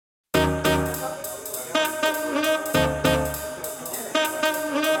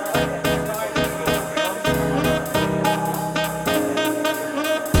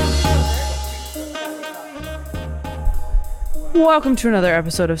welcome to another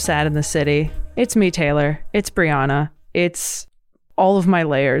episode of Sad in the City. It's me, Taylor. It's Brianna. It's all of my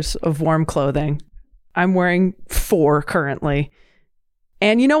layers of warm clothing. I'm wearing 4 currently.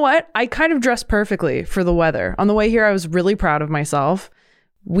 And you know what? I kind of dressed perfectly for the weather. On the way here, I was really proud of myself.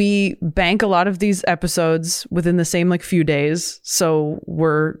 We bank a lot of these episodes within the same few days, so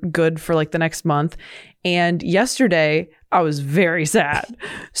we're good for the next month. And yesterday, I was very sad.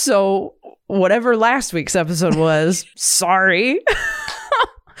 So whatever last week's episode was, sorry.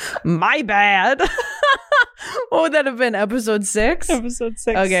 My bad. What would that have been? Episode 6? Episode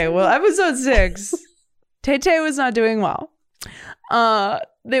 6. Okay, well, episode 6. Tay was not doing well.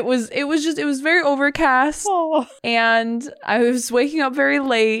 It was very overcast. Oh. And I was waking up very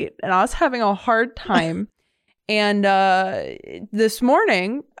late and I was having a hard time. And this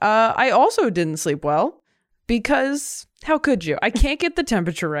morning, I also didn't sleep well because how could you? I can't get the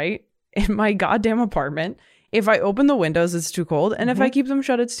temperature right in my goddamn apartment. If I open the windows, it's too cold. And if I keep them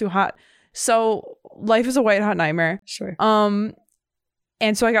shut, it's too hot. So life is a white hot nightmare. Sure.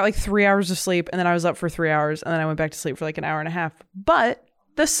 And so I got 3 hours of sleep and then I was up for 3 hours and then I went back to sleep for an hour and a half. But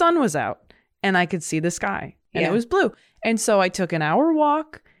the sun was out and I could see the sky and it was blue. And so I took an hour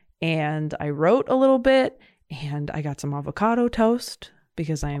walk and I wrote a little bit and I got some avocado toast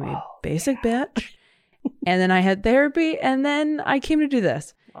because I am a basic bitch. And then I had therapy and then I came to do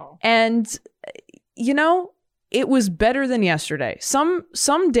this. Oh. And, it was better than yesterday.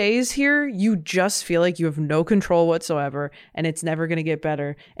 Some days here, you just feel like you have no control whatsoever and it's never going to get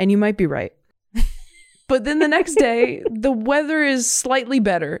better. And you might be right. But then the next day, the weather is slightly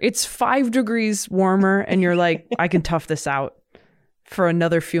better. It's 5 degrees warmer and you're like, I can tough this out for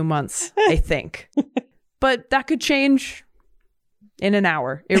another few months, I think. But that could change in an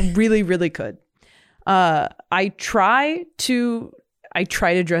hour. It really, really could. I try to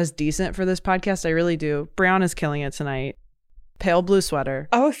dress decent for this podcast. I really do. Brianna's killing it tonight. Pale blue sweater.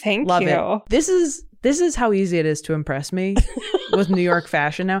 Oh, thank Love you. It. This is how easy it is to impress me with New York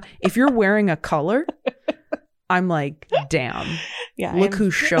fashion now. If you're wearing a color, I'm like, damn. Yeah. Look who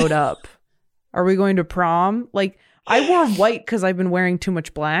showed up. Are we going to prom? I wore white because I've been wearing too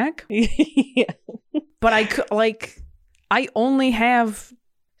much black. Yeah. But I only have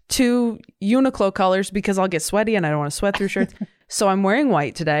 2 Uniqlo colors because I'll get sweaty and I don't want to sweat through shirts. So I'm wearing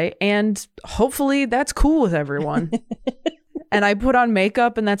white today and hopefully that's cool with everyone. And I put on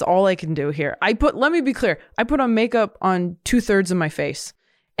makeup and that's all I can do here. Let me be clear. I put on makeup on 2/3 of my face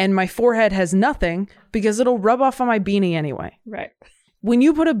and my forehead has nothing because it'll rub off on my beanie anyway. Right. When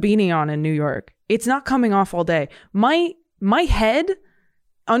you put a beanie on in New York, it's not coming off all day. My head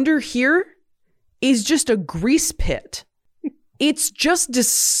under here is just a grease pit. It's just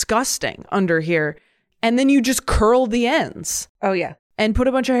disgusting under here. And then you just curl the ends. Oh, yeah. And put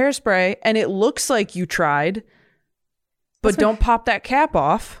a bunch of hairspray and it looks like you tried, but don't pop that cap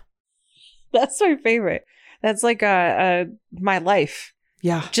off. That's my favorite. That's my life.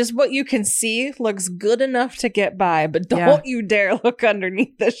 Yeah. Just what you can see looks good enough to get by, but don't you dare look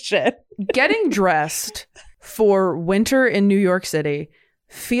underneath this shit. Getting dressed for winter in New York City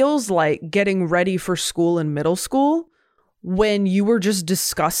feels like getting ready for school in middle school when you were just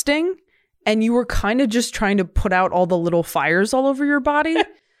disgusting and you were kind of just trying to put out all the little fires all over your body.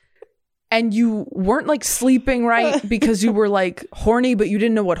 And you weren't sleeping right because you were horny, but you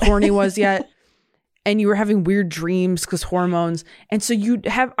didn't know what horny was yet. And you were having weird dreams because hormones. And so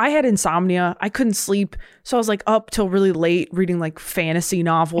I had insomnia. I couldn't sleep. So I was up till really late reading fantasy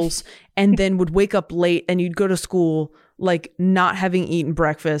novels and then would wake up late and you'd go to school not having eaten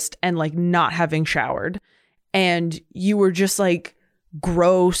breakfast and not having showered. And you were just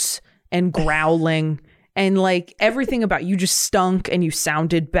gross and growling and everything about you just stunk and you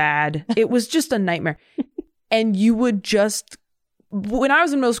sounded bad. It was just a nightmare. And you would just, when I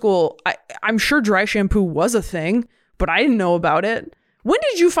was in middle school, I'm sure dry shampoo was a thing, but I didn't know about it. When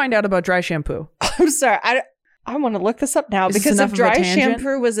did you find out about dry shampoo? I'm sorry. I want to look this up now because if dry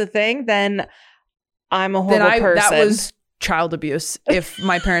shampoo was a thing, then I'm a horrible person. That was child abuse if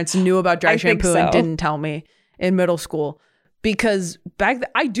my parents knew about dry shampoo and didn't tell me in middle school. Because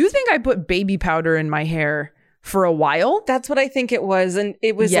I do think I put baby powder in my hair for a while. That's what I think it was. And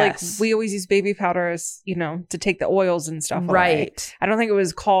it was we always use baby powder as, to take the oils and stuff away. Right. I don't think it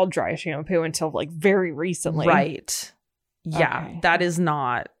was called dry shampoo until very recently. Right. Yeah. Okay. That is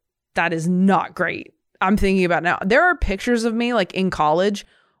not great. I'm thinking about now. There are pictures of me in college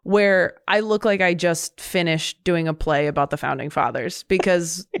where I look like I just finished doing a play about the founding fathers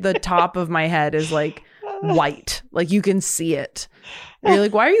because the top of my head is white. You can see it. And you're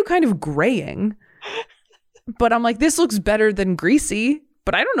why are you kind of graying? But I'm this looks better than greasy.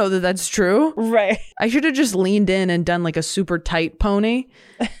 but I don't know that that's true. Right. I should have just leaned in and done like a super tight pony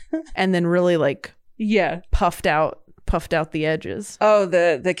and then really like puffed out the edges. Oh,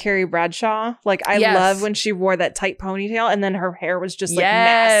 the Carrie Bradshaw. Like I love when she wore that tight ponytail and then her hair was just like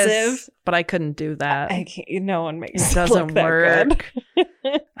massive. But I couldn't do that. I can't. No one makes it doesn't work.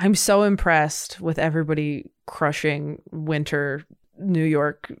 I'm so impressed with everybody crushing winter New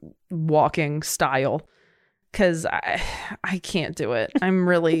York walking style because I can't do it.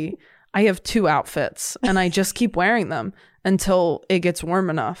 I have 2 outfits and I just keep wearing them until it gets warm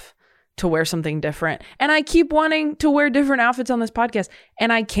enough to wear something different. And I keep wanting to wear different outfits on this podcast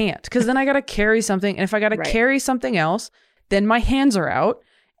and I can't because then I got to carry something. And if I got to carry something else, then my hands are out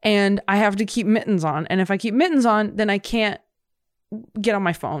and I have to keep mittens on. And if I keep mittens on, then I can't get on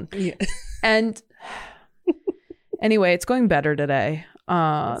my phone. Yeah. And anyway, it's going better today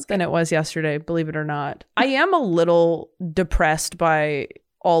than it was yesterday, believe it or not. I am a little depressed by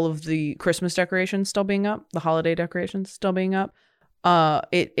all of the Christmas decorations still being up, the holiday decorations still being up.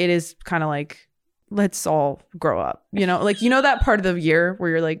 It is kind of like, let's all grow up, like, that part of the year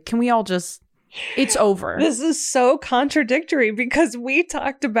where you're like, can we all just, it's over. This is so contradictory because we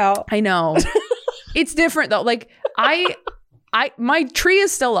talked about, I know it's different though. Like my tree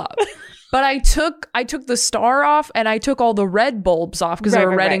is still up, but I took the star off and I took all the red bulbs off because they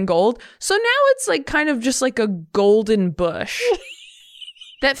were red and gold. So now it's like kind of just like a golden bush.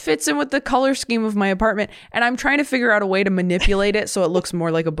 That fits in with the color scheme of my apartment. And I'm trying to figure out a way to manipulate it so it looks more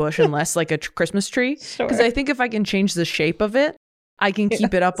like a bush and less like a Christmas tree. Because I think if I can change the shape of it, I can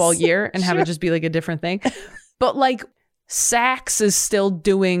keep it up all year and have it just be like a different thing. But like Saks is still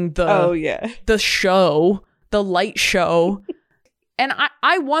doing the show, the light show. And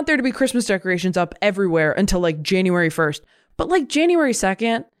I want there to be Christmas decorations up everywhere until like January 1st. But like January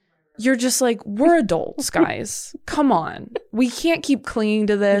 2nd, you're just like, we're adults, guys. Come on. We can't keep clinging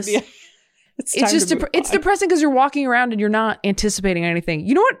to this. Yeah. It's just it's depressing because you're walking around and you're not anticipating anything.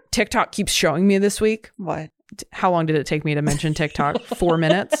 You know what TikTok keeps showing me this week? What? How long did it take me to mention TikTok? 4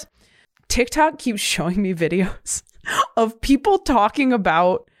 minutes. TikTok keeps showing me videos of people talking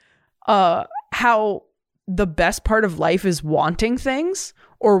about how the best part of life is wanting things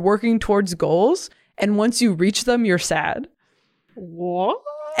or working towards goals. And once you reach them, you're sad. What?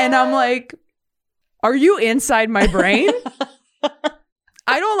 And I'm like, are you inside my brain?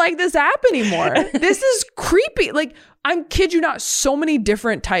 I don't like this app anymore. This is creepy. Like, I'm kid you not, so many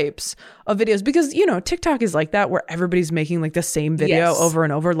different types of videos because, TikTok is like that where everybody's making like the same video over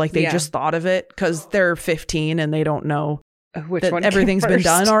and over. Like they just thought of it because they're 15 and they don't know which that one everything's been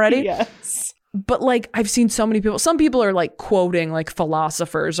done already. Yes. But like, I've seen so many people. Some people are like quoting like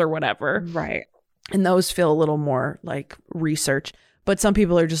philosophers or whatever. Right. And those feel a little more like research. But some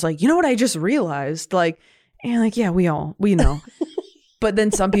people are just like, you know what I just realized? Like, and like, yeah, we know. But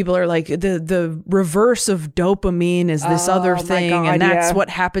then some people are like, the reverse of dopamine is this other thing. God, and that's what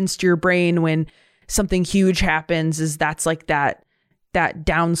happens to your brain when something huge happens is that's like that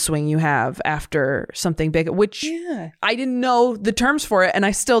downswing you have after something big, which I didn't know the terms for it. And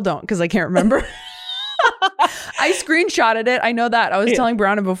I still don't because I can't remember. I screenshotted it. I know that. I was telling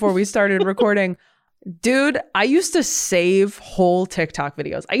Brianna before we started recording. Dude, I used to save whole TikTok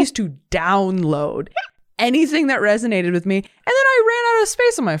videos. I used to download anything that resonated with me. And then I ran out of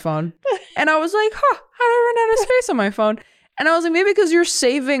space on my phone. And I was like, how did I run out of space on my phone? And I was like, maybe because you're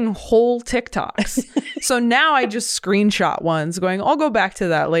saving whole TikToks. So now I just screenshot ones going, I'll go back to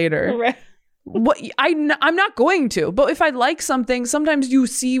that later. Right. What I'm not going to. But if I like something, sometimes you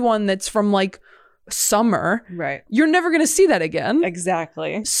see one that's from like summer, right? You're never going to see that again.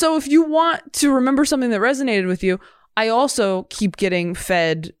 Exactly. So if you want to remember something that resonated with you, I also keep getting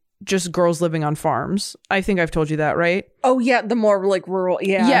fed just girls living on farms. I think I've told you that, right? Oh yeah, the more like rural,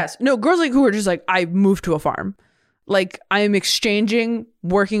 Yes. No, girls like who are just like, I moved to a farm. Like I am exchanging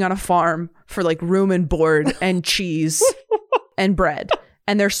working on a farm for like room and board and cheese and bread.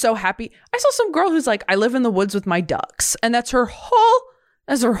 And they're so happy. I saw some girl who's like, I live in the woods with my ducks. And that's her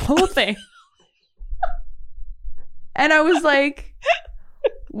whole thing. And I was like,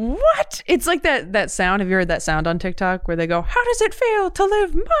 what? It's like that sound. Have you heard that sound on TikTok where they go, how does it feel to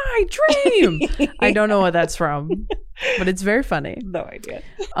live my dream? I don't know what that's from, but it's very funny. No idea.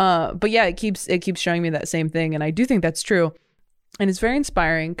 But yeah, it keeps showing me that same thing. And I do think that's true. And it's very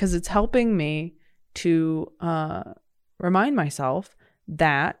inspiring because it's helping me to remind myself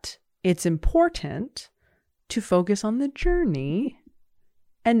that it's important to focus on the journey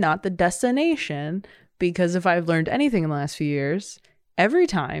and not the destination. Because if I've learned anything in the last few years, every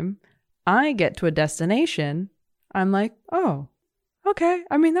time I get to a destination, I'm like, oh, okay.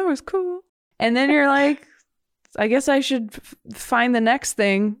 I mean, that was cool. And then you're like, I guess I should find the next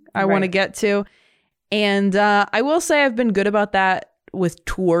thing I want to get to. And I will say I've been good about that with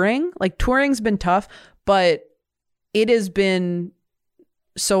touring. Like, touring's been tough, but it has been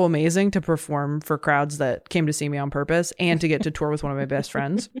so amazing to perform for crowds that came to see me on purpose and to get to tour with one of my best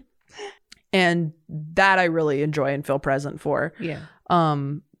friends. And that I really enjoy and feel present for. Yeah.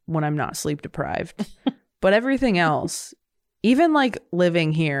 When I'm not sleep deprived. But everything else, even like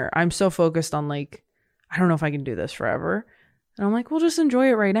living here, I'm so focused on like, I don't know if I can do this forever. And I'm like, well, just enjoy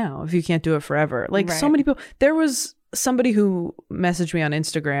it right now if you can't do it forever. Like so many people, there was somebody who messaged me on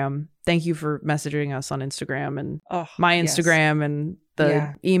Instagram. Thank you for messaging us on Instagram and my Instagram and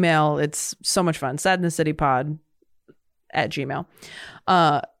the email. It's so much fun. sadnesscitypod@gmail.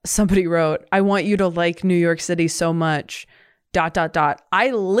 Somebody wrote, I want you to like New York City so much, ...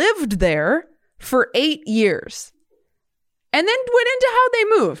 I lived there for 8 years and then went into how they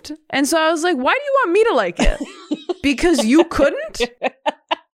moved. And so I was like, why do you want me to like it? Because you couldn't?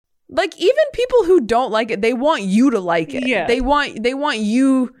 Like, even people who don't like it, they want you to like it. Yeah. They want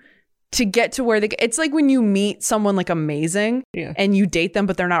you to get to where it's like when you meet someone like amazing and you date them,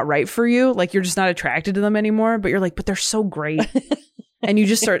 but they're not right for you. Like, you're just not attracted to them anymore, but you're like, but they're so great. And you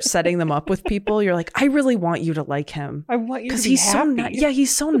just start setting them up with people. You're like, I really want you to like him. I want you to be happy.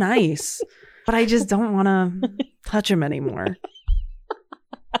 He's so nice. But I just don't want to touch him anymore.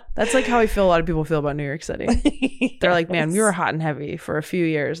 That's like how I feel a lot of people feel about New York City. They're like, man, we were hot and heavy for a few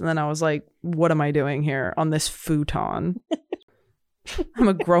years. And then I was like, what am I doing here on this futon? I'm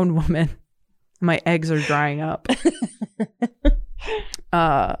a grown woman. My eggs are drying up.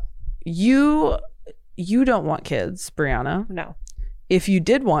 You don't want kids, Brianna. No. If you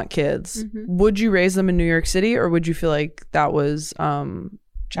did want kids, would you raise them in New York City, or would you feel like that was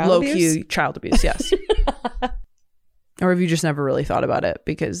low-key child abuse? Yes. Or have you just never really thought about it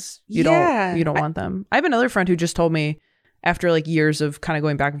because you don't want them? I have another friend who just told me after like years of kind of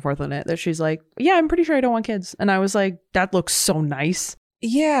going back and forth on it that she's like, yeah, I'm pretty sure I don't want kids. And I was like, that looks so nice.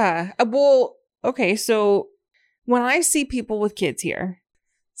 Yeah. Well, okay. So when I see people with kids here,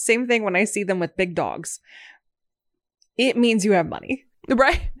 same thing when I see them with big dogs, it means you have money.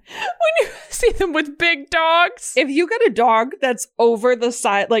 Right? When you see them with big dogs. If you get a dog that's over the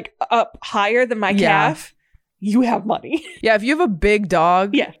side, like up higher than my calf, you have money. Yeah, if you have a big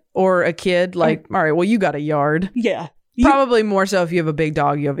dog or a kid, like, all right, well, you got a yard. Yeah. Probably more so if you have a big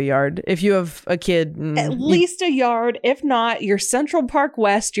dog, you have a yard. If you have a kid, at least a yard. If not, you're Central Park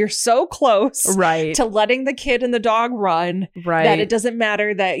West. You're so close to letting the kid and the dog run that it doesn't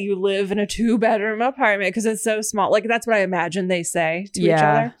matter that you live in a 2-bedroom apartment because it's so small. Like, that's what I imagine they say to each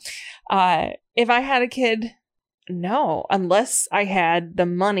other. If I had a kid, no, unless I had the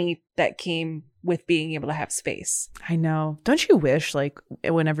money that came with being able to have space. I know. Don't you wish, like,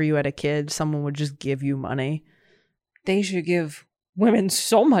 whenever you had a kid, someone would just give you money? They should give women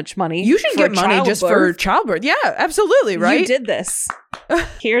so much money. You should get money just for childbirth. Yeah, absolutely, right? You did this.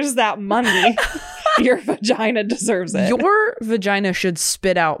 Here's that money. Your vagina deserves it. Your vagina should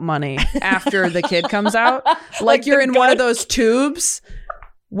spit out money after the kid comes out. Like you're in one of those tubes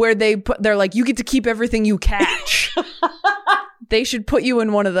where they're like, you get to keep everything you catch. They should put you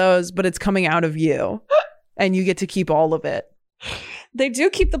in one of those, but it's coming out of you. And you get to keep all of it. They do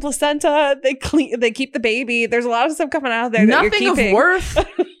keep the placenta. They keep the baby. There's a lot of stuff coming out of there. Nothing that you're keeping. Of worth.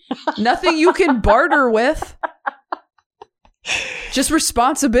 Nothing you can barter with. Just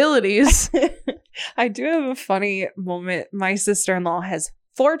responsibilities. I do have a funny moment. My sister-in-law has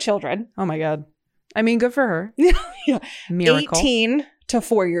 4 children. Oh my God. I mean, good for her. Yeah. Miracle. 18 to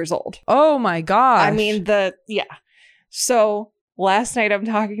 4 years old. Oh my gosh. I mean, So last night I'm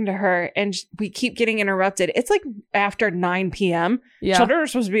talking to her and we keep getting interrupted. It's like after 9 p.m. Yeah. Children are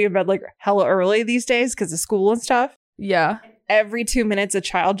supposed to be in bed like hella early these days because of school and stuff. Yeah. Every 2 minutes, a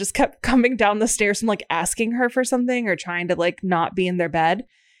child just kept coming down the stairs and like asking her for something or trying to like not be in their bed.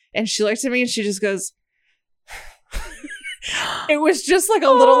 And she looks at me and she just goes, it was just like a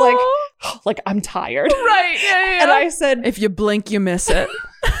little like I'm tired. Right. Yeah. And I said, if you blink, you miss it.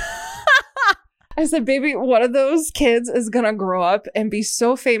 I said, baby, one of those kids is going to grow up and be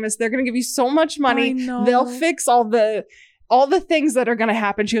so famous. They're going to give you so much money. They'll fix all the things that are going to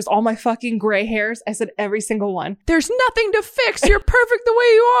happen. She goes, all my fucking gray hairs. I said, every single one. There's nothing to fix. You're perfect the way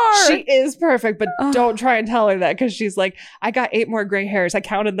you are. She is perfect, but don't try and tell her that because she's like, I got 8 more gray hairs. I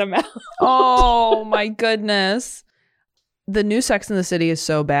counted them out. Oh my goodness. The new Sex and the City is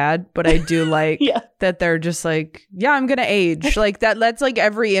so bad, but I do like that they're just like, yeah, I'm going to age. Like that's like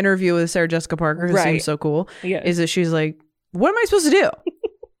every interview with Sarah Jessica Parker who seems so cool. Yeah. Is that she's like, what am I supposed to do?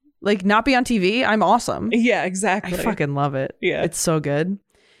 Like not be on TV? I'm awesome. Yeah, exactly. I fucking love it. Yeah. It's so good.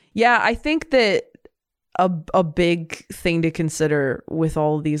 Yeah, I think that a big thing to consider with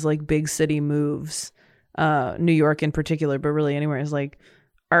all these like big city moves, New York in particular, but really anywhere, is like,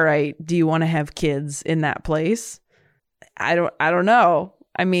 all right, do you want to have kids in that place? I don't know.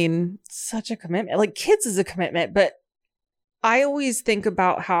 I mean, such a commitment. Like, kids is a commitment, but I always think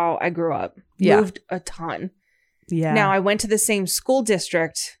about how I grew up. Moved a ton. Yeah. Now I went to the same school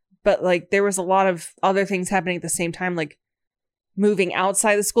district, but like there was a lot of other things happening at the same time, like moving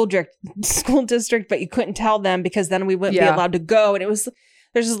outside the school district, but you couldn't tell them because then we wouldn't be allowed to go. And there's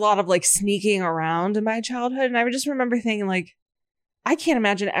just a lot of like sneaking around in my childhood. And I would just remember thinking like, I can't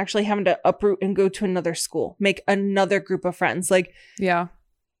imagine actually having to uproot and go to another school, make another group of friends. Like, yeah,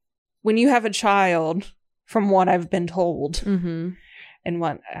 when you have a child, from what I've been told and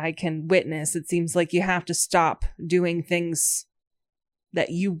what I can witness, it seems like you have to stop doing things that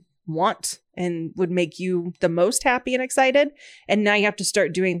you want and would make you the most happy and excited. And now you have to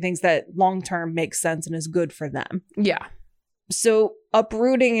start doing things that long-term makes sense and is good for them. Yeah. So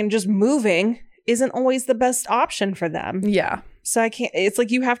uprooting and just moving isn't always the best option for them. Yeah. So I can't, it's like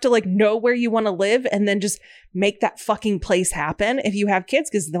you have to like know where you want to live and then just make that fucking place happen if you have kids.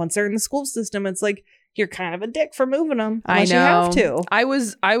 Because once they're in the school system, it's like you're kind of a dick for moving them. I know. You have to. I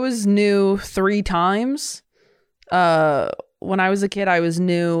was new 3 times. When I was a kid, I was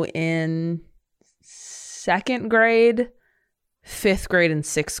new in 2nd grade, 5th grade, and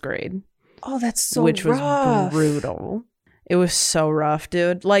 6th grade. Oh, that's so which rough. Was brutal. It was so rough,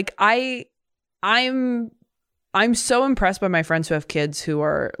 dude. Like I'm so impressed by my friends who have kids who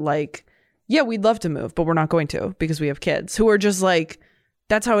are like, yeah, we'd love to move, but we're not going to because we have kids, who are just like,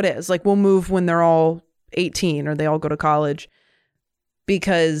 that's how it is. Like, we'll move when they're all 18 or they all go to college,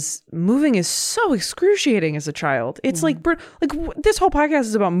 because moving is so excruciating as a child. It's like this whole podcast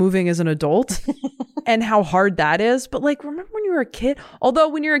is about moving as an adult and how hard that is. But like, remember when you were a kid? Although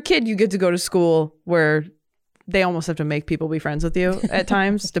when you're a kid, you get to go to school where they almost have to make people be friends with you at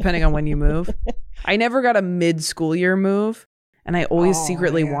times, depending on when you move. I never got a mid-school year move, and I always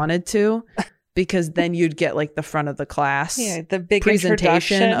secretly wanted to, because then you'd get like the front of the class, the big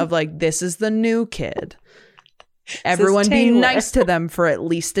presentation of like, this is the new kid. Everyone be nice to them for at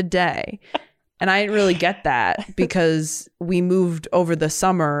least a day. And I didn't really get that because we moved over the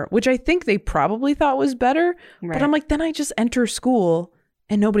summer, which I think they probably thought was better. Right. But I'm like, then I just enter school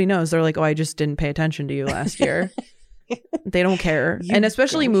and nobody knows. They're like, oh, I just didn't pay attention to you last year. They don't care. And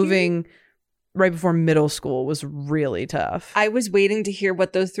especially moving right before middle school was really tough. I was waiting to hear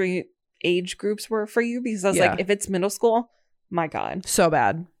what those 3 age groups were for you, because I was like, if it's middle school, my God. So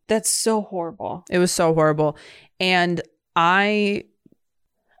bad. That's so horrible. It was so horrible. And I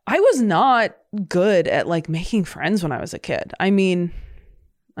was not good at like making friends when I was a kid. I mean,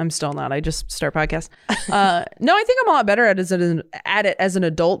 I'm still not. I just start podcasts. No, I think I'm a lot better at it as an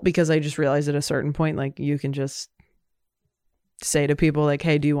adult, because I just realized at a certain point, like, you can just say to people like,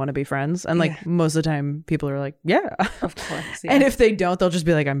 hey, do you want to be friends? And like most of the time people are like, yeah, of course. Yeah. And if they don't, they'll just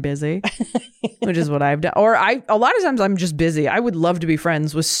be like, I'm busy, which is what I've done. Or a lot of times I'm just busy. I would love to be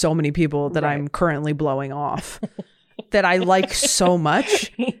friends with so many people that I'm currently blowing off that I like so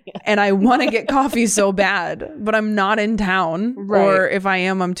much. And I want to get coffee so bad, but I'm not in town. Right. Or if I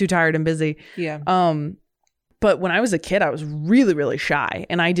am, I'm too tired and busy. Yeah. But when I was a kid, I was really, really shy,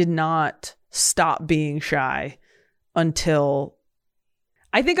 and I did not stop being shy until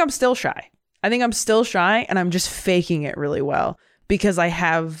I think I'm still shy. And I'm just faking it really well because I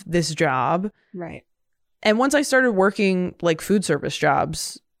have this job. Right. And once I started working like food service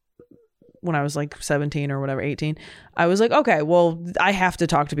jobs when I was like 17 or whatever, 18, I was like, okay, well, I have to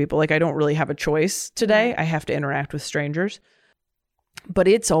talk to people. Like, I don't really have a choice today. I have to interact with strangers. But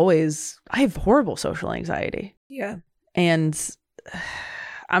I have horrible social anxiety. Yeah. And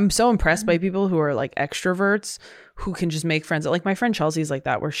I'm so impressed by people who are like extroverts who can just make friends. Like my friend Chelsea's like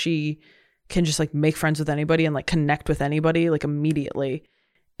that, where she can just like make friends with anybody and like connect with anybody like immediately.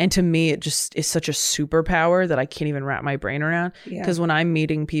 And to me, it just is such a superpower that I can't even wrap my brain around. Because when I'm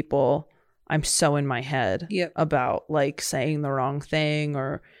meeting people, I'm so in my head about like saying the wrong thing,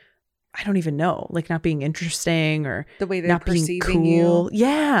 or I don't even know, like not being interesting, or the way they're not being cool.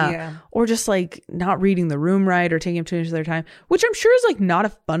 Yeah. Or just like not reading the room right, or taking up too much of their time, which I'm sure is like not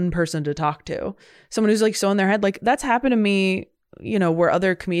a fun person to talk to. Someone who's like so in their head. Like that's happened to me, you know, where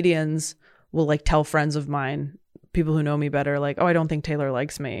other comedians will like tell friends of mine, people who know me better, like, oh, I don't think Taylor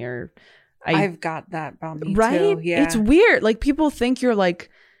likes me, or I've got that about me too. Yeah. It's weird. Like people think you're like,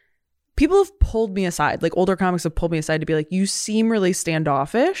 people have pulled me aside, like older comics have pulled me aside to be like, you seem really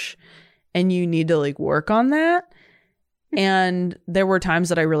standoffish and you need to like work on that. And there were times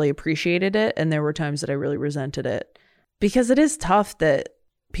that I really appreciated it, and there were times that I really resented it, because it is tough that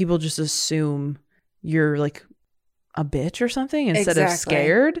people just assume you're like a bitch or something instead of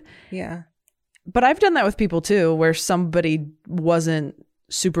scared. Yeah. But I've done that with people too, where somebody wasn't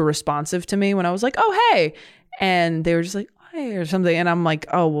super responsive to me when I was like, oh, hey. And they were just like, hey, or something. And I'm like,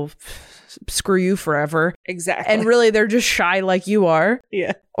 oh, well, screw you forever. Exactly. And really, they're just shy like you are.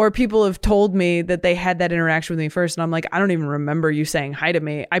 Yeah. Or people have told me that they had that interaction with me first. And I'm like, I don't even remember you saying hi to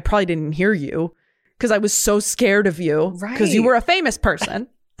me. I probably didn't hear you because I was so scared of you because you were a famous person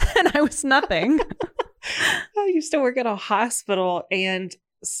and I was nothing. I used to work at a hospital, and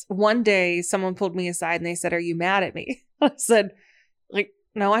one day someone pulled me aside and they said, are you mad at me? I said, like,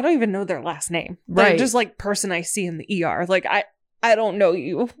 no, I don't even know their last name. They're just like person I see in the ER. Like, I don't know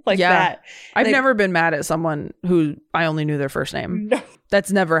you like that. I've never been mad at someone who I only knew their first name. No.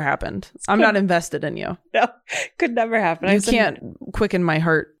 That's never happened. I'm not invested in you. No, could never happen. You can't quicken my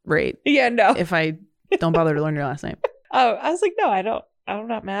heart rate. Yeah, no. If I don't bother to learn your last name. Oh, I was like, no, I'm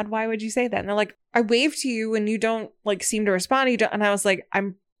not mad. Why would you say that? And they're like, I waved to you and you don't like seem to respond. And I was like,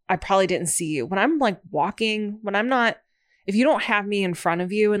 I probably didn't see you. When I'm like walking, when I'm not, if you don't have me in front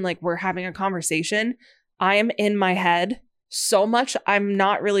of you and like we're having a conversation, I am in my head so much. I'm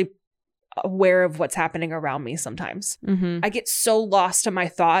not really aware of what's happening around me sometimes. Mm-hmm. I get so lost in my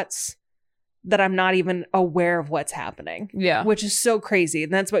thoughts that I'm not even aware of what's happening. Yeah. Which is so crazy.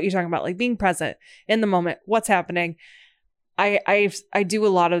 And that's what you're talking about, like being present in the moment, what's happening. I do a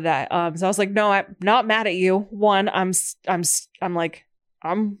lot of that. So I was like, no, I'm not mad at you. One, I'm like,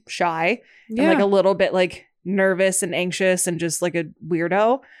 I'm shy. Yeah. I'm like a little bit like nervous and anxious and just like a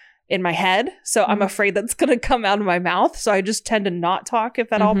weirdo in my head. So I'm afraid that's going to come out of my mouth. So I just tend to not talk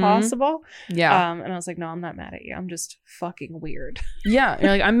if at all possible. Yeah. And I was like, no, I'm not mad at you. I'm just fucking weird. Yeah.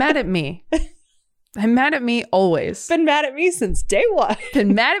 You're like, I'm mad at me. I'm mad at me always. Been mad at me since day one.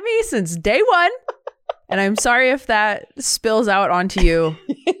 Been mad at me since day one. And I'm sorry if that spills out onto you,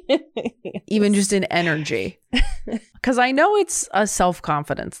 even just in energy. Because I know it's a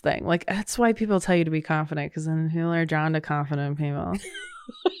self-confidence thing. Like, that's why people tell you to be confident, because then people are drawn to confident people.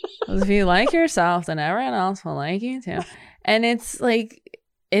 Because if you like yourself, then everyone else will like you too. And it's like,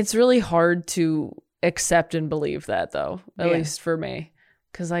 it's really hard to accept and believe that, though, at least for me.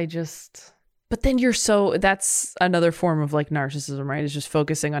 Because but then that's another form of like narcissism, right? Is just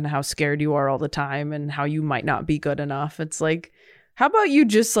focusing on how scared you are all the time and how you might not be good enough. It's like, how about you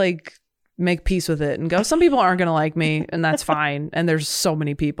just like make peace with it and go, some people aren't going to like me and that's fine. And there's so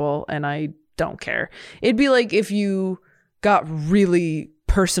many people and I don't care. It'd be like if you got really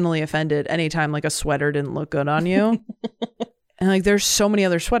personally offended anytime like a sweater didn't look good on you. And like, there's so many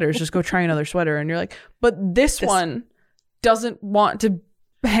other sweaters, just go try another sweater. And you're like, but this one doesn't want to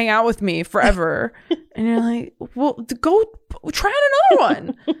hang out with me forever. And you're like, well, go try on another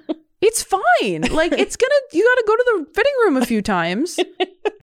one. It's fine. Like, you gotta go to the fitting room a few times.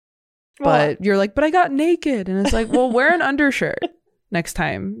 But you're like, but I got naked. And it's like, well, wear an undershirt next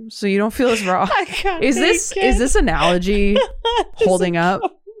time so you don't feel as raw. Is this analogy holding up?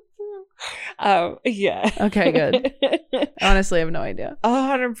 Oh, yeah. Okay, good. Honestly, I have no idea.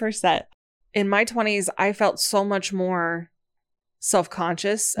 100%. In my 20s, I felt so much more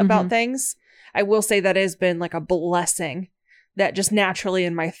self-conscious about things. I will say that has been like a blessing that just naturally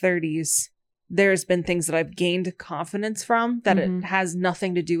in my 30s, there's been things that I've gained confidence from that it has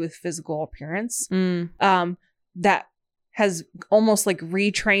nothing to do with physical appearance. That has almost like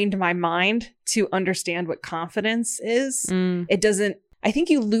retrained my mind to understand what confidence is. It doesn't, I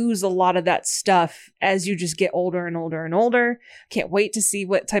think you lose a lot of that stuff as you just get older and older and older. Can't wait to see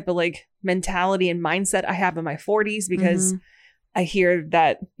what type of like mentality and mindset I have in my 40s because I hear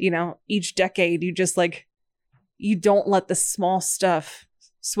that, each decade you just like, you don't let the small stuff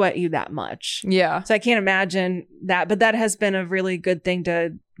sweat you that much. Yeah. So I can't imagine that, but that has been a really good thing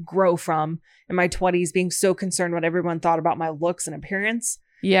to grow from in my 20s, being so concerned what everyone thought about my looks and appearance.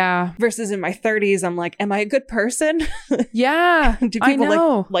 Yeah. Versus in my 30s, I'm like, am I a good person? Yeah. Do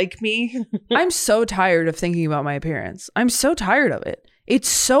people like me? I'm so tired of thinking about my appearance. I'm so tired of it. It's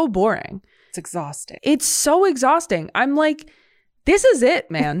so boring. It's exhausting. It's so exhausting. I'm like, this is it,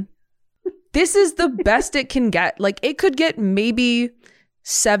 man. This is the best it can get. Like, it could get maybe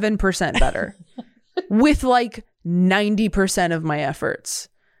 7% better with like 90% of my efforts.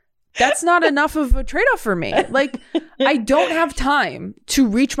 That's not enough of a trade-off for me. Like, I don't have time to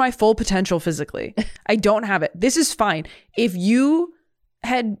reach my full potential physically. I don't have it. This is fine. If you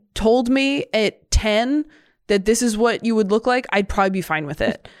had told me at 10 that this is what you would look like, I'd probably be fine with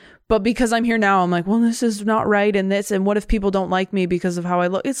it. But because I'm here now, I'm like, well, this is not right. And what if people don't like me because of how I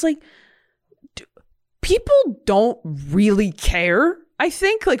look? It's like, people don't really care. I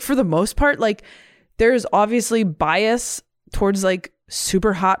think, like, for the most part, like, there's obviously bias towards like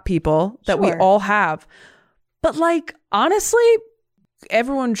super hot people that we all have. But like, honestly,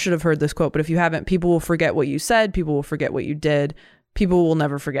 everyone should have heard this quote, but if you haven't, people will forget what you said. People will forget what you did. People will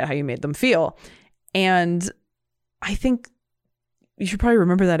never forget how you made them feel. And I think you should probably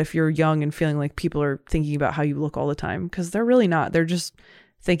remember that if you're young and feeling like people are thinking about how you look all the time, because they're really not. They're just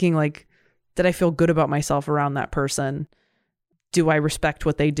thinking like, did I feel good about myself around that person? Do I respect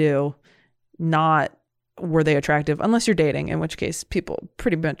what they do? Not, were they attractive? Unless you're dating, in which case people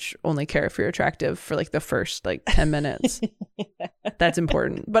pretty much only care if you're attractive for like the first like 10 minutes. That's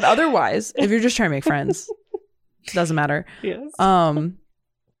important. But otherwise, if you're just trying to make friends, it doesn't matter. Yes.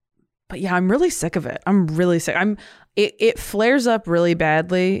 But yeah, I'm really sick of it. I'm really sick. It flares up really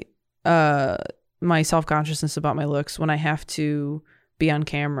badly, my self-consciousness about my looks when I have to be on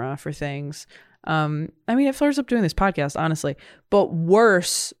camera for things. I mean, it flares up doing this podcast, honestly, but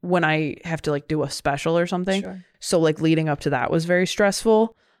worse when I have to like do a special or something. Sure. So like leading up to that was very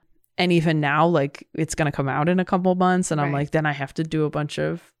stressful. And even now, like it's going to come out in a couple months and I'm like, then I have to do a bunch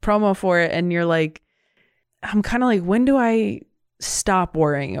of promo for it. And you're like, I'm kind of like, when do I stop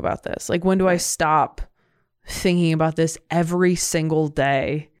worrying about this? Like, when do I stop thinking about this every single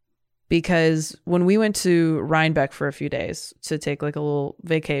day? Because when we went to Rhinebeck for a few days to take like a little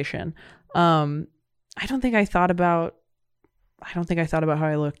vacation, I don't think I thought about how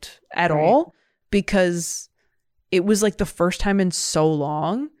I looked at all, because it was like the first time in so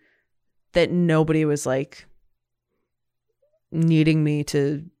long that nobody was like needing me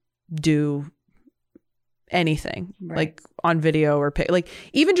to do anything like on video or like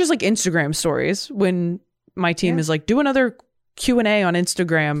even just like Instagram stories when my team is like, do another Q&A on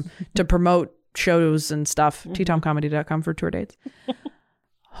Instagram to promote shows and stuff. ttomcomedy.com for tour dates.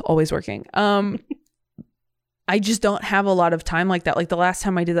 Always working. I just don't have a lot of time like that. Like the last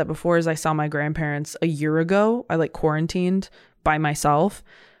time I did that before is I saw my grandparents a year ago. I like quarantined by myself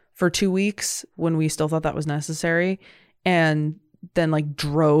for 2 weeks when we still thought that was necessary, and then like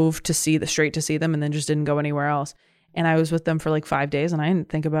drove straight to see them and then just didn't go anywhere else. And I was with them for like 5 days and I didn't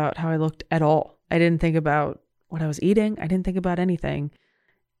think about how I looked at all. I didn't think about what I was eating. I didn't think about anything.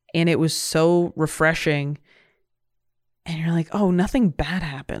 And it was so refreshing. And you're like, oh, nothing bad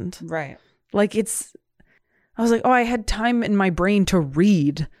happened. Right. Like I was like, oh, I had time in my brain to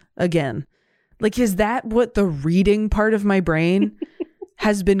read again. Like, is that what the reading part of my brain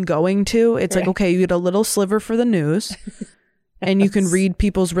has been going to? It's like, okay, you get a little sliver for the news and you can read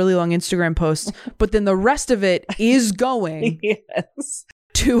people's really long Instagram posts, but then the rest of it is going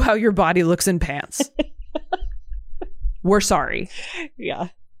to how your body looks in pants. We're sorry. Yeah.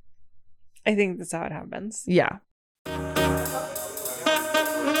 I think that's how it happens. Yeah.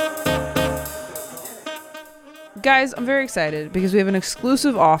 Guys, I'm very excited because we have an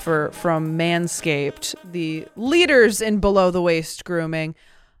exclusive offer from Manscaped, the leaders in below the waist grooming.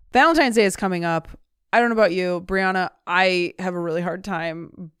 Valentine's Day is coming up. I don't know about you, Brianna. I have a really hard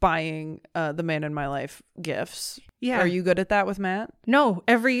time buying the man in my life gifts. Yeah. Are you good at that with Matt? No.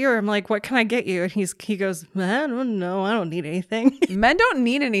 Every year I'm like, what can I get you? And he goes, I don't know. I don't need anything. Men don't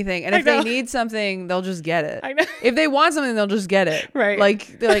need anything. And if they need something, they'll just get it. I know. If they want something, they'll just get it. Right.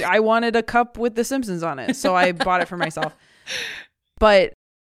 Like, they're like, I wanted a cup with The Simpsons on it, so I bought it for myself. But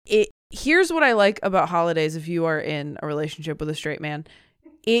here's what I like about holidays if you are in a relationship with a straight man.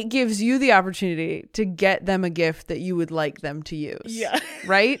 It gives you the opportunity to get them a gift that you would like them to use. Yeah.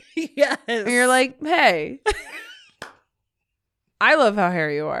 Right? Yes. And you're like, hey, I love how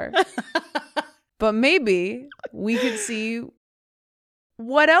hairy you are. But maybe we could see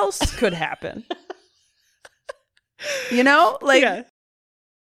what else could happen. You know? Like,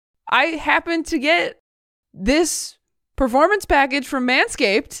 I happened to get this performance package from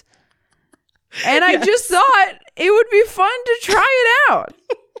Manscaped, and I just thought it would be fun to try it out.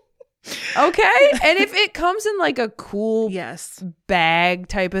 Okay? And if it comes in like a cool bag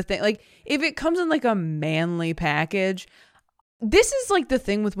type of thing, like if it comes in like a manly package, this is like the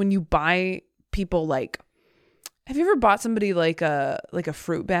thing with when you buy people, like, have you ever bought somebody like a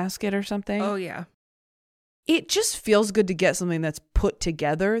fruit basket or something? Oh yeah. It just feels good to get something that's put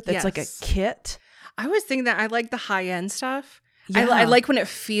together, that's like a kit. I was thinking that I like the high end stuff. Yeah. I like when it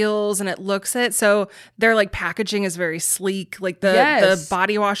feels and it looks it. So their like packaging is very sleek. Like the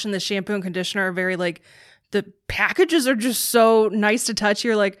body wash and the shampoo and conditioner are very like, the packages are just so nice to touch.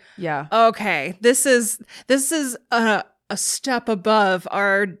 You're like, okay, this is a step above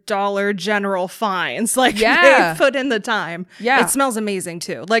our Dollar General finds. Like they put in the time. Yeah. It smells amazing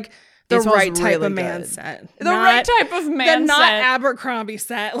too. Like The right type really of man scent. The right type of man scent. Not Abercrombie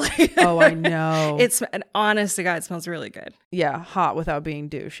scent. Like, oh, I know. It's honest to God, it smells really good. Yeah, hot without being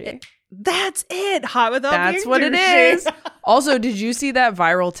douchey. That's it. Hot without being douchey. That's what it is. Also, did you see that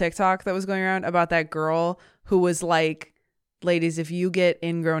viral TikTok that was going around about that girl who was like, ladies, if you get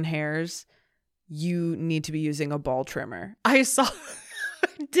ingrown hairs, you need to be using a ball trimmer? I saw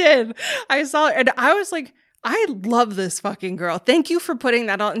it, and I was like, I love this fucking girl. Thank you for putting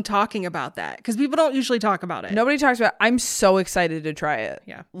that out and talking about that, because people don't usually talk about it. Nobody talks about it. I'm so excited to try it.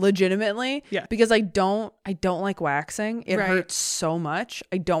 Yeah. Legitimately. Yeah. Because I don't like waxing. It hurts so much.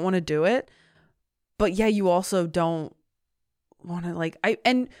 I don't want to do it. But yeah, you also don't want to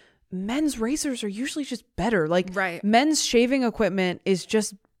and men's razors are usually just better. Like men's shaving equipment is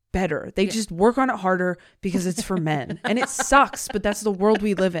just better. They just work on it harder because it's for men. And it sucks, but that's the world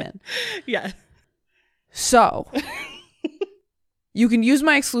we live in. Yeah. So you can use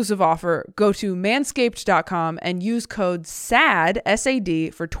my exclusive offer. Go to manscaped.com and use code SAD,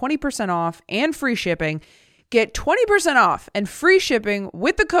 S-A-D, for 20% off and free shipping. Get 20% off and free shipping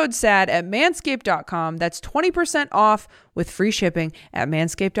with the code SAD at manscaped.com. That's 20% off with free shipping at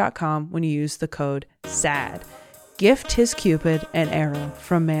manscaped.com when you use the code SAD. Gift his Cupid an arrow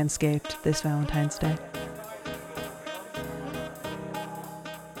from Manscaped this Valentine's Day.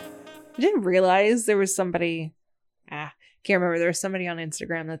 I didn't realize there was somebody, can't remember. There was somebody on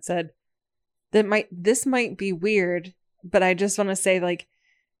Instagram that said this might be weird, but I just want to say, like,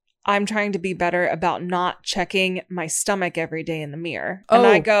 I'm trying to be better about not checking my stomach every day in the mirror. And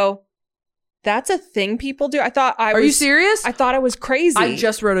I go, that's a thing people do. Are you serious? I thought I was crazy. I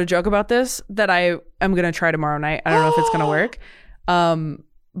just wrote a joke about this that I am going to try tomorrow night. I don't know if it's going to work.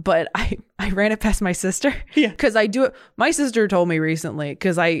 But I ran it past my sister. Yeah. Because I do it. My sister told me recently,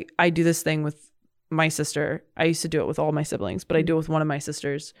 because I do this thing with my sister. I used to do it with all my siblings, but I do it with one of my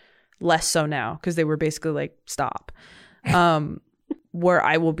sisters. Less so now, because they were basically like, stop. Where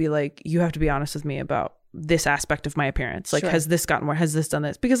I will be like, you have to be honest with me about this aspect of my appearance. Like, has this gotten more? Has this done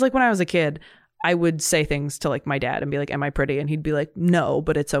this? Because like when I was a kid, I would say things to like my dad and be like, am I pretty? And he'd be like, no,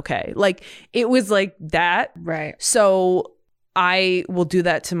 but it's okay. Like it was like that. Right. So I will do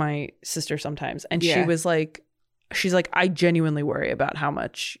that to my sister sometimes. And she's like, I genuinely worry about how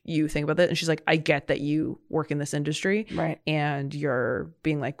much you think about that. And she's like, I get that you work in this industry. Right. And you're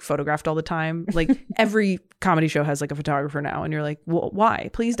being like photographed all the time. Like every comedy show has like a photographer now. And you're like, well, why?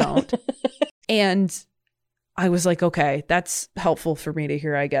 Please don't. And I was like, okay, that's helpful for me to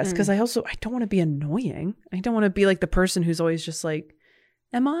hear, I guess. Because I don't want to be annoying. I don't want to be like the person who's always just like,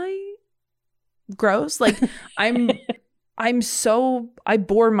 am I gross? Like I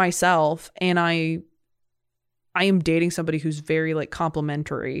bore myself, and I am dating somebody who's very like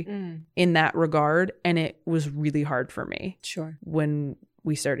complimentary in that regard. And it was really hard for me when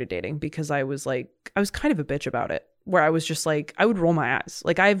we started dating, because I was kind of a bitch about it, where I was just like, I would roll my eyes.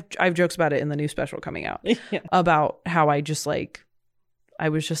 Like I have jokes about it in the new special coming out about how I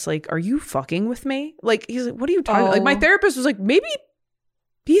was just like, are you fucking with me? Like, he's like, what are you talking about? Like my therapist was like, maybe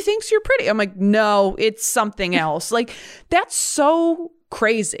he thinks you're pretty. I'm like, no, it's something else. Like that's so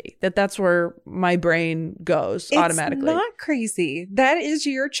crazy that's where my brain goes automatically. It's not crazy. That is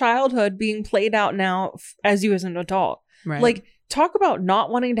your childhood being played out now as you as an adult. Right. Like, talk about not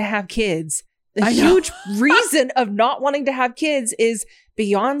wanting to have kids. The huge reason of not wanting to have kids is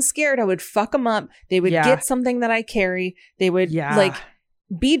beyond scared. I would fuck them up. They would get something that I carry. They would like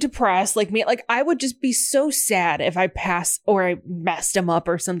be depressed like me. Like I would just be so sad if I pass or I messed them up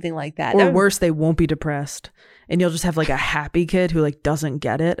or something like that. Or worse, they won't be depressed. And you'll just have like a happy kid who like doesn't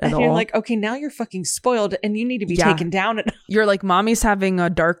get it at all. You're like, okay, now you're fucking spoiled and you need to be taken down. You're like, mommy's having a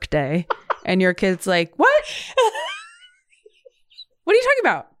dark day. And your kid's like, what? What are you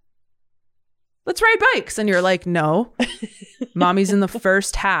talking about? Let's ride bikes. And you're like, no, mommy's in the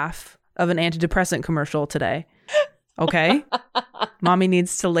first half of an antidepressant commercial today. Okay. Mommy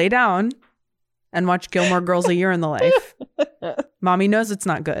needs to lay down and watch Gilmore Girls A Year in the Life. Mommy knows it's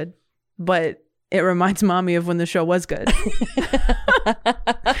not good, but it reminds mommy of when the show was good.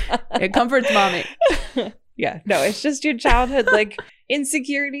 It comforts mommy. Yeah. No, it's just your childhood, like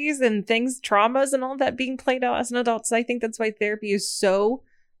insecurities and things, traumas and all that being played out as an adult. So I think that's why therapy is so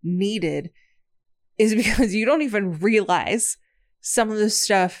needed, is because you don't even realize some of the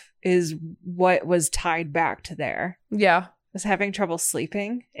stuff is what was tied back to there. Yeah. I was having trouble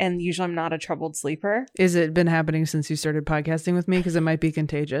sleeping, and usually I'm not a troubled sleeper. Is it been happening since you started podcasting with me? Because it might be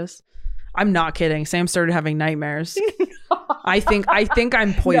contagious. I'm not kidding. Sam started having nightmares. I think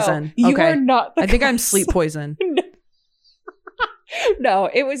I'm poison. No, you are not. I think I'm sleep poison. No,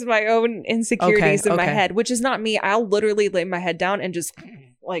 it was my own insecurities in my head, which is not me. I'll literally lay my head down and just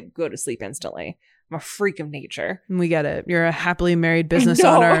like go to sleep instantly. I'm a freak of nature. We get it. You're a happily married business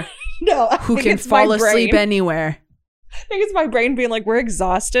owner who can fall asleep anywhere. I think it's my brain being like, we're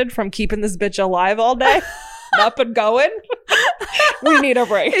exhausted from keeping this bitch alive all day. Up and going. We need a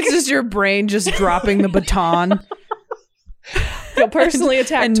break. It's just your brain just dropping the baton. Feel personally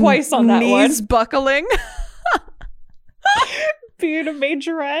attacked twice on that knees buckling. Being a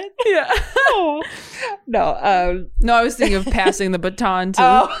majorette. Yeah. Oh. No, I was thinking of passing the baton to.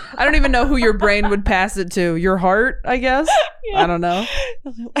 I don't even know who your brain would pass it to. Your heart, I guess. Yeah. I don't know.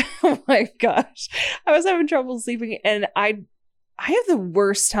 Oh my gosh. I was having trouble sleeping, and I have the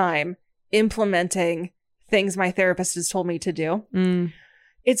worst time implementing things my therapist has told me to do.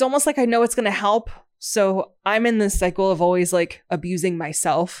 It's almost like I know it's going to help. So I'm in this cycle of always like abusing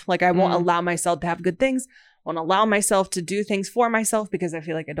myself. Like I won't allow myself to have good things. Won't allow myself to do things for myself because I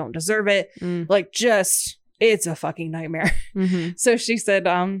feel like I don't deserve it. Like just, it's a fucking nightmare. So she said,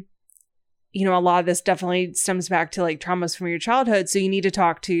 you know, a lot of this definitely stems back to like traumas from your childhood. So you need to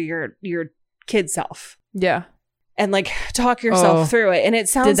talk to your kid self. Yeah. And like talk yourself through it. And it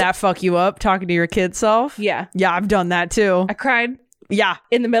sounds. Did that fuck you up talking to your kid self? Yeah. Yeah, I've done that too. I cried. Yeah.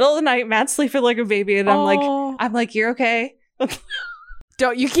 In the middle of the night, Matt's sleeping like a baby. And I'm like, you're okay.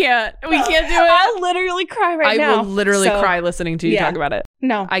 You can't. We can't do it. I'll literally cry now. I will literally cry listening to you talk about it.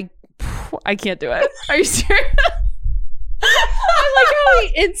 No. I can't do it. Are you serious? I like how he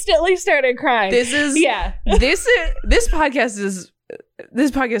instantly started crying. This podcast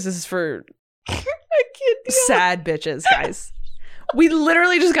is for I can't deal sad bitches, guys. We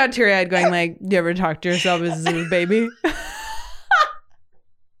literally just got teary-eyed going like, do you ever talk to yourself as a baby?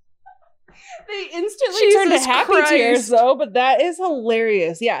 They instantly turned to happy tears though, but that is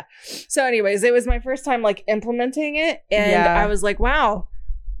hilarious. Yeah. So anyways, it was my first time like implementing it, and I was like, wow,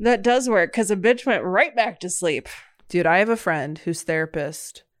 that does work, because a bitch went right back to sleep. Dude, I have a friend whose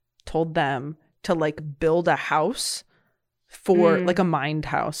therapist told them to like build a house for like a mind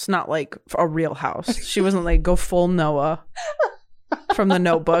house, not like a real house. She wasn't like go full Noah from The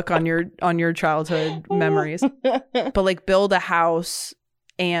Notebook on your childhood memories, but like build a house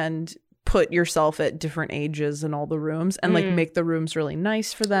and put yourself at different ages in all the rooms, and like make the rooms really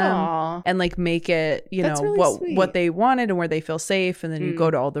nice for them. Aww. And like make it, you That's know, really what they wanted and where they feel safe. And then you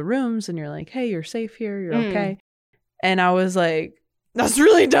go to all the rooms and you're like, hey, you're safe here. You're okay. And I was like, that's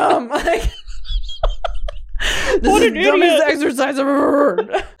really dumb. Like, this is the dumbest exercise I've ever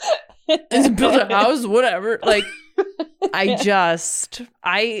heard. Is build a house, whatever. Like,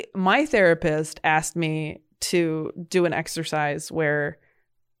 my therapist asked me to do an exercise where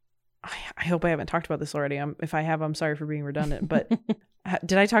I hope I haven't talked about this already. If I have, I'm sorry for being redundant. But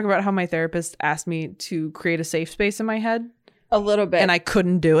did I talk about how my therapist asked me to create a safe space in my head? A little bit. And I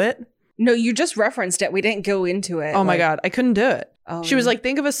couldn't do it? No, you just referenced it. We didn't go into it. Oh my God. I couldn't do it. Oh. She was like,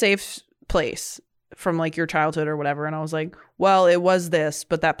 think of a safe place from like your childhood or whatever. And I was like, well, it was this,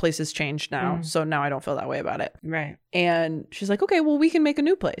 but that place has changed now. So now I don't feel that way about it. Right. And she's like, okay, well, we can make a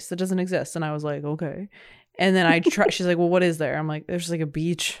new place that doesn't exist. And I was like, okay. And then she's like, well, what is there? I'm like, there's like a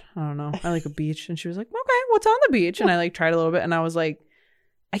beach. I don't know. I like a beach. And she was like, okay, what's on the beach? And I like tried a little bit, and I was like,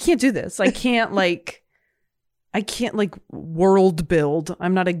 I can't do this. I can't like world build.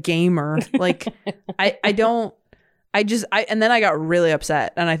 I'm not a gamer. Like and then I got really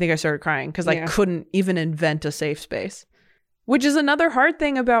upset, and I think I started crying because I couldn't even invent a safe space, which is another hard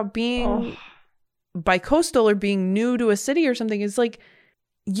thing about being bi-coastal or being new to a city or something. Is like,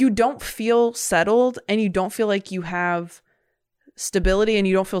 you don't feel settled, and you don't feel like you have stability, and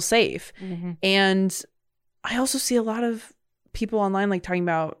you don't feel safe. And I also see a lot of people online like talking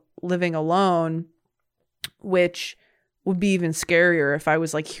about living alone, which would be even scarier if I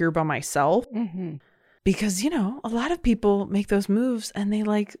was like here by myself. Because, you know, a lot of people make those moves and they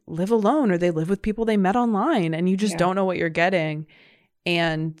like live alone, or they live with people they met online, and you just don't know what you're getting.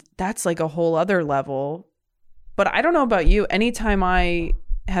 And that's like a whole other level. But I don't know about you. Anytime I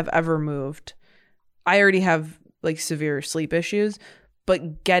have ever moved, I already have like severe sleep issues,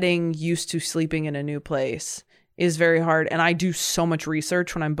 but getting used to sleeping in a new place is very hard. And I do so much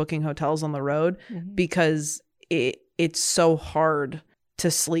research when I'm booking hotels on the road because it's so hard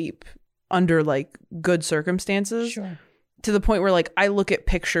to sleep under like good circumstances, to the point where like I look at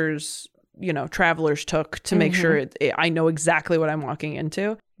pictures, you know, travelers took to make sure I know exactly what I'm walking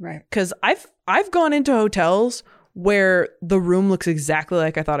into. Right. Because I've gone into hotels where the room looks exactly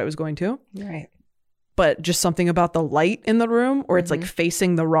like I thought it was going to. Right. But just something about the light in the room, or it's like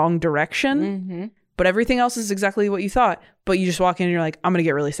facing the wrong direction. But everything else is exactly what you thought. But you just walk in and you're like, I'm going to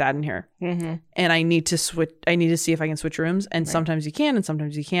get really sad in here. And I need to switch. I need to see if I can switch rooms. And sometimes you can and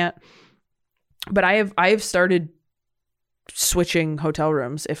sometimes you can't. But I have started switching hotel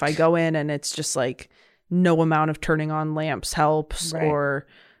rooms. If I go in and it's just like no amount of turning on lamps helps, or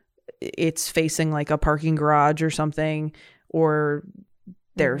it's facing like a parking garage or something, or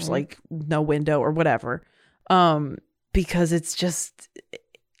there's like no window or whatever. Because it's just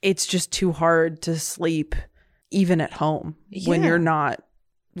too hard to sleep even at home when you're not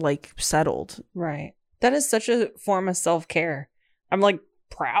like settled. Right. That is such a form of self-care. I'm like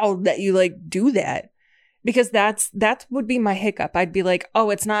proud that you like do that, because that would be my hiccup. I'd be like,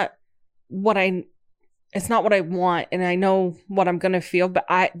 oh, it's not what I want, and I know what I'm going to feel, but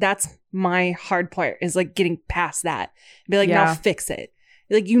that's my hard part, is like getting past that. Be like, now fix it.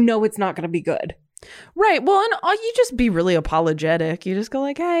 Like, it's not going to be good. Right. Well, and you just be really apologetic. You just go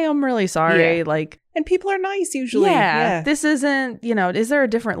like, hey, I'm really sorry. Yeah. Like, and people are nice usually. Yeah. This isn't, is there a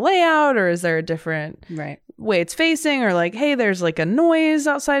different layout, or is there a different way it's facing, or like, hey, there's like a noise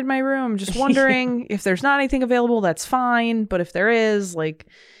outside my room. Just wondering if there's not anything available, that's fine. But if there is, like,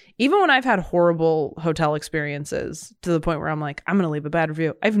 even when I've had horrible hotel experiences to the point where I'm like, I'm going to leave a bad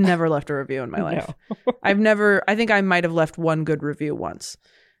review, I've never left a review in my life. I think I might have left one good review once.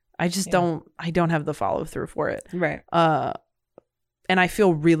 I just don't have the follow through for it. Right. And I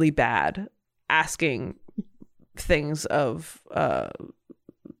feel really bad asking things of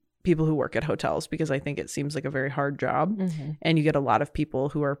people who work at hotels, because I think it seems like a very hard job. And you get a lot of people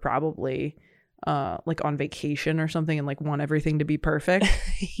who are probably like on vacation or something and like want everything to be perfect.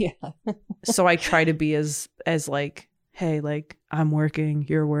 So I try to be as like, hey, like, I'm working,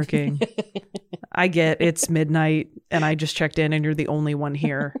 you're working. I get it's midnight and I just checked in and you're the only one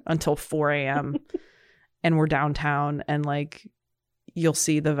here until 4 a.m. and we're downtown, and like you'll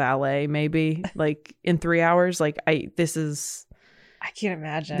see the valet maybe like in 3 hours. Like I can't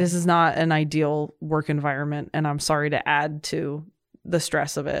imagine. This is not an ideal work environment, and I'm sorry to add to the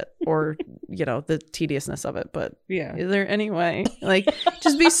stress of it, or the tediousness of it, but is there any way? Like,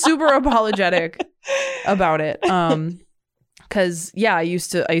 just be super apologetic about it. Because I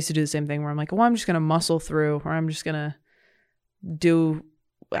used to do the same thing where I'm like, well, I'm just gonna muscle through, or I'm just gonna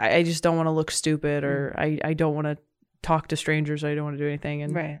I just don't want to look stupid, or I don't want to talk to strangers, or I don't want to do anything.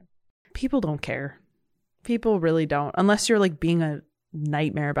 And people don't care. People really don't, unless you're like being a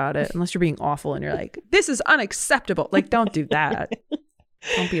nightmare about it, unless you're being awful and you're like, this is unacceptable. Like, don't do that.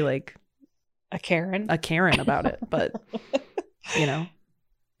 Don't be like a Karen about it. But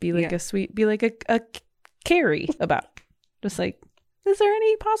be like a Carrie about it. Just like, is there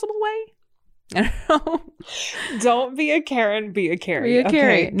any possible way? I don't know. Don't be a Karen, be a Carrie. Be a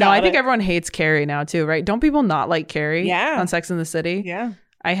Carrie. No, I think everyone hates Carrie now too, right? Don't people not like Carrie on Sex and the City? Yeah.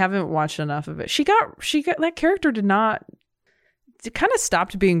 I haven't watched enough of it. She got that character it kind of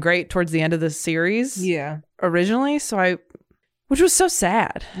stopped being great towards the end of the series. Yeah. Originally. Which was so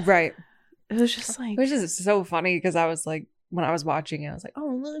sad. Right. It was just like, which is so funny, because I was like, when I was watching it, I was like,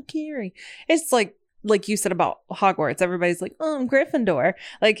 oh, look, Carrie. It's like you said about Hogwarts, everybody's like, oh, I'm Gryffindor.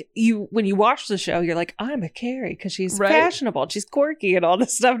 Like, when you watch the show, you're like, I'm a Carrie, because she's fashionable, she's quirky and all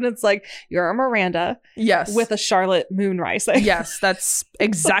this stuff. And it's like, you're a Miranda. Yes. With a Charlotte moon rising. Yes, that's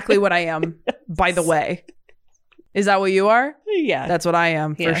exactly what I am, by the way. Is that what you are? Yeah. That's what I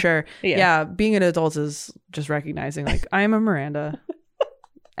am, for sure. Yeah. Being an adult is just recognizing, like, I am a Miranda.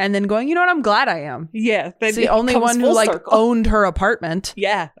 And then going, you know what? I'm glad I am. Yeah. It's the only one who like owned her apartment.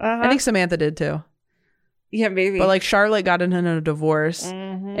 Yeah. I think Samantha did too. Yeah, maybe. But like Charlotte got into a divorce,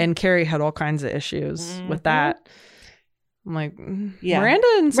 and Carrie had all kinds of issues with that. I'm like, Miranda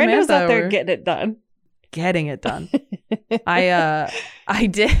and Samantha Miranda's out there getting it done. Getting it done. I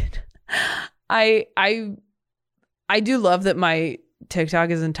did. I do love that my TikTok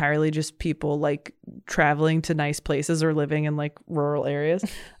is entirely just people like traveling to nice places or living in like rural areas.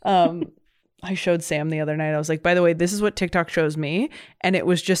 I showed Sam the other night. I was like, by the way, this is what TikTok shows me. And it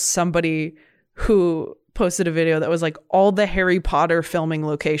was just somebody who posted a video that was like all the Harry Potter filming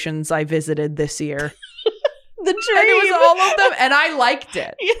locations I visited this year. The dream. And it was all of them. And I liked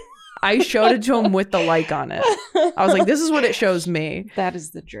it. I showed it to him with the like on it. I was like, this is what it shows me. That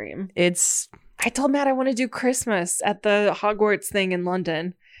is the dream. I told Matt I want to do Christmas at the Hogwarts thing in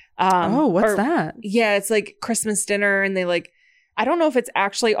London. What's that? Yeah, it's like Christmas dinner, and they like, I don't know if it's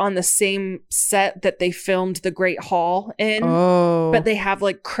actually on the same set that they filmed the Great Hall in, but they have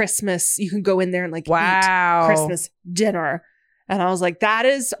like Christmas. You can go in there and like eat Christmas dinner. And I was like, that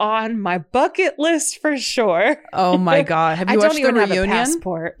is on my bucket list for sure. Oh my God. Have you watched the reunion? Have a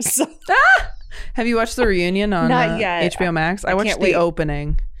passport, so. Have you watched the reunion on Not yet. HBO Max? I watched the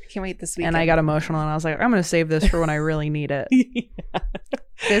opening. Can't wait this weekend. And I got emotional, and I was like, I'm going to save this for when I really need it.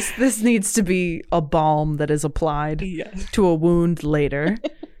 This needs to be a balm that is applied to a wound later.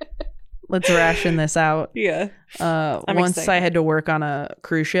 Let's ration this out. Yeah. Once excited. I had to work on a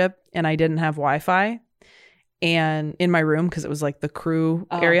cruise ship and I didn't have Wi-Fi and in my room because it was like the crew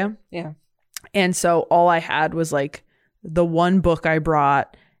area. Yeah. And so all I had was like the one book I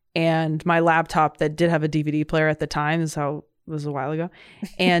brought and my laptop that did have a DVD player at the time. This is how it was a while ago.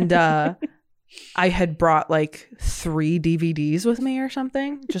 And I had brought like 3 DVDs with me or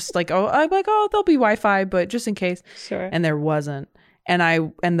something. Just like, I'm like, there'll be Wi-Fi, but just in case. Sure. And there wasn't.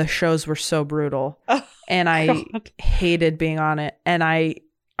 And the shows were so brutal. And I hated being on it. And I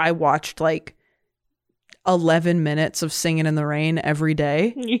watched like 11 minutes of Singing in the Rain every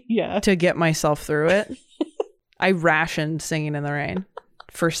day to get myself through it. I rationed Singing in the Rain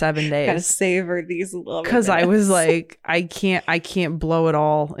for 7 days. Gotta savor these 11 minutes. Because I was like, I can't blow it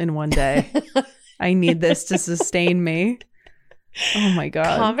all in one day. I need this to sustain me. Oh my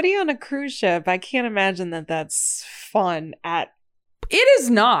God. Comedy on a cruise ship. I can't imagine that that's fun at It is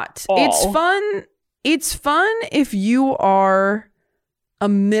not. all. It's fun. It's fun if you are a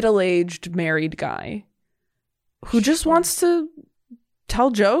middle-aged married guy who just wants to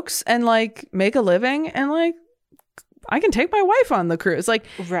tell jokes and like make a living and like I can take my wife on the cruise. Like,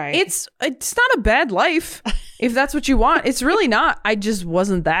 right. It's not a bad life if that's what you want. It's really not. I just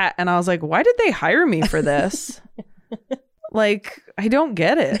wasn't that. And I was like, why did they hire me for this? Like, I don't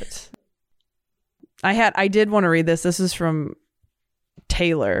get it. I did want to read this. This is from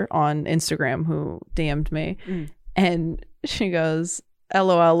Taylor on Instagram who DM'd me. And she goes,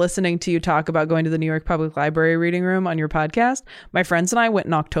 LOL, listening to you talk about going to the New York Public Library reading room on your podcast. My friends and I went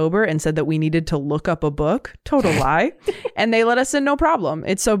in October and said that we needed to look up a book. Total lie. And they let us in, no problem.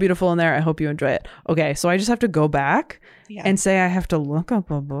 It's so beautiful in there. I hope you enjoy it. Okay, so I just have to go back and say I have to look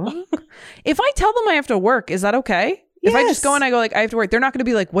up a book? If I tell them I have to work, is that okay? Yes. If I just go and I go like, I have to work, they're not going to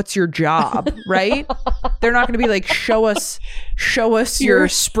be like, what's your job? Right? They're not going to be like, show us your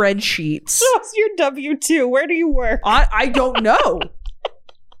spreadsheets. Show us your W-2. Where do you work? I don't know.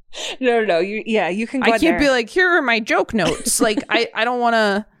 No. You can go I can't be like, here are my joke notes. Like, I don't want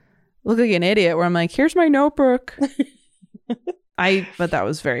to look like an idiot where I'm like, here's my notebook. But that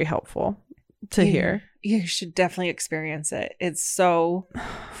was very helpful to hear. You should definitely experience it. It's so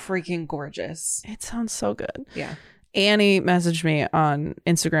freaking gorgeous. It sounds so good. Yeah. Annie messaged me on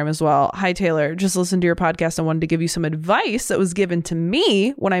Instagram as well. Hi, Taylor. Just listened to your podcast and wanted to give you some advice that was given to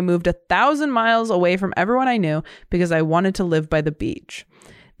me when I moved 1,000 miles away from everyone I knew because I wanted to live by the beach.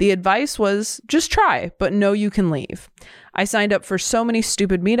 The advice was just try, but know you can leave. I signed up for so many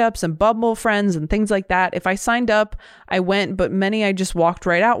stupid meetups and Bumble friends and things like that. If I signed up, I went, but many I just walked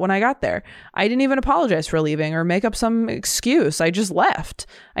right out when I got there. I didn't even apologize for leaving or make up some excuse. I just left.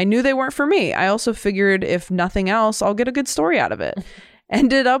 I knew they weren't for me. I also figured if nothing else, I'll get a good story out of it.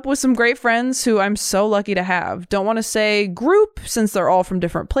 Ended up with some great friends who I'm so lucky to have. Don't want to say group since they're all from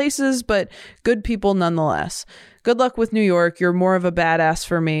different places, but good people nonetheless. Good luck with New York. You're more of a badass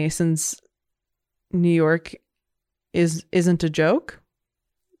for me since New York isn't a joke.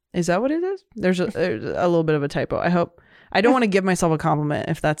 Is that what it is? There's a little bit of a typo. I don't want to give myself a compliment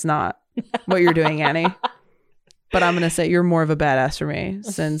if that's not what you're doing, Annie. But I'm going to say you're more of a badass for me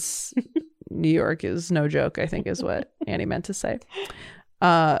since New York is no joke, I think is what Annie meant to say.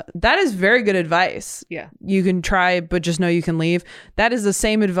 That is very good advice. Yeah. You can try, but just know you can leave. That is the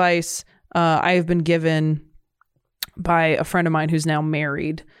same advice I have been given by a friend of mine who's now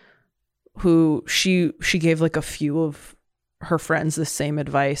married, who she gave like a few of her friends the same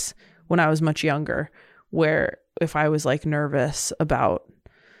advice when I was much younger, where if I was like nervous about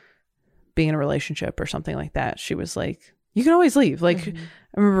being in a relationship or something like that, she was like, you can always leave. Like, I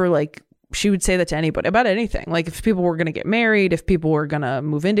remember like she would say that to anybody about anything. Like if people were going to get married, if people were going to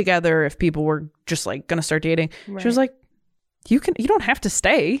move in together, if people were just like going to start dating, she was like, you don't have to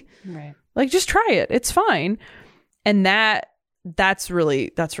stay. Right. Like just try it. It's fine. And that's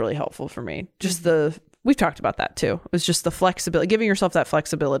really helpful for me. Just we've talked about that too. It was just the flexibility, giving yourself that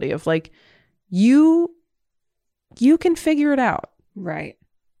flexibility of like, you can figure it out. Right.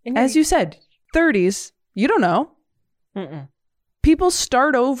 As you said, 30s, you don't know. People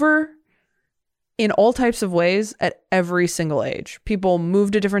start over in all types of ways at every single age. People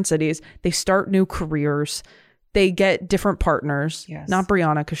move to different cities. They start new careers. They get different partners. Yes. Not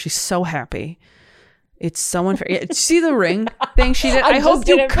Brianna, because she's so happy. It's so unfair. See the ring thing she did? I hope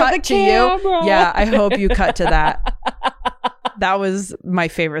you cut to you. Yeah, I hope you cut to that. That was my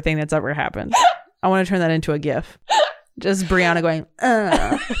favorite thing that's ever happened. I want to turn that into a GIF. Just Brianna going,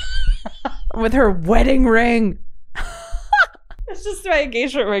 with her wedding ring. It's just my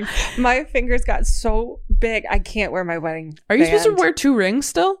engagement ring. My fingers got so big, I can't wear my wedding Are you supposed to wear 2 rings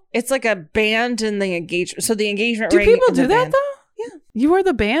still? It's like a band and the engagement. So the engagement do ring. Do people do that though? Yeah. You are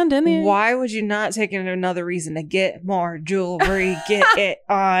the band in it. Why would you not take another reason to get more jewelry, get it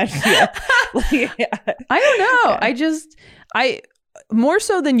on? Yeah. I don't know. I more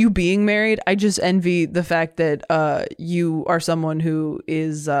so than you being married, I just envy the fact that you are someone who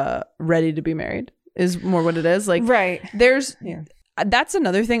is ready to be married is more what it is. Like, right. That's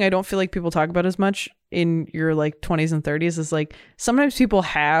another thing I don't feel like people talk about as much in your like 20s and 30s is like sometimes people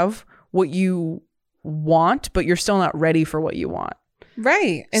have what you want, but you're still not ready for what you want.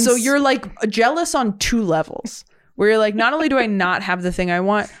 Right. And so you're like jealous on two levels where you're like, not only do I not have the thing I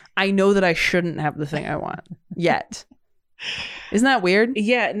want, I know that I shouldn't have the thing I want yet. Isn't that weird?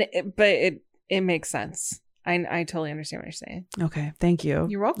 Yeah, but it makes sense. I totally understand what you're saying. Okay, thank you.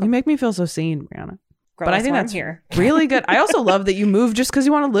 You're welcome. You make me feel so seen, Brianna. Girl, but I think that's here. Really good. I also love that you moved just because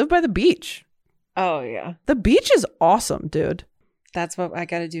you want to live by the beach. Oh, yeah. The beach is awesome, dude. That's what I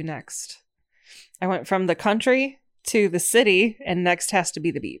got to do next. I went from the country to the city, and next has to be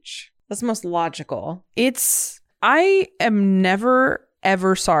the beach. That's most logical. I am never,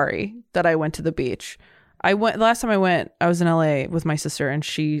 ever sorry that I went to the beach. Last time I went, I was in LA with my sister, and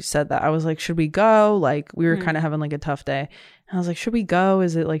she said that. I was like, should we go? Like, we were kind of having like a tough day. And I was like, should we go?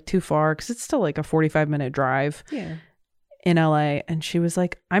 Is it like too far? Because it's still like a 45-minute drive in LA. And she was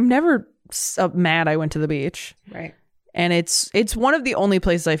like, I'm never mad I went to the beach. Right. And it's one of the only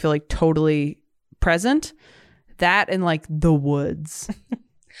places I feel like totally present. That and like the woods.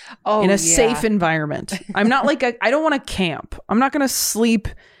 In a safe environment. I'm not like, I don't want to camp. I'm not going to sleep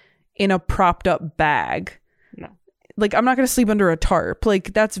in a propped up bag. No. Like, I'm not going to sleep under a tarp.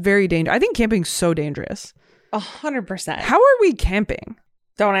 Like, that's very dangerous. I think camping's so dangerous. 100%. How are we camping?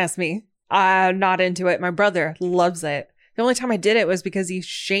 Don't ask me. I'm not into it. My brother loves it. The only time I did it was because he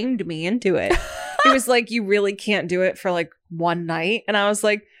shamed me into it. He was like, you really can't do it for like one night. And I was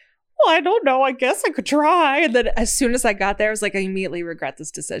like, well, I don't know. I guess I could try. And then as soon as I got there, I was like, I immediately regret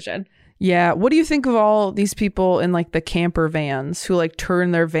this decision. Yeah. What do you think of all these people in like the camper vans who like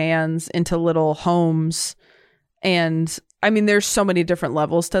turn their vans into little homes? And I mean, there's so many different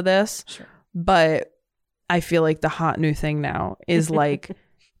levels to this, but I feel like the hot new thing now is like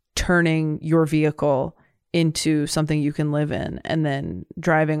turning your vehicle into something you can live in and then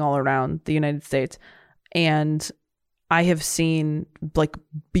driving all around the United States. And I have seen like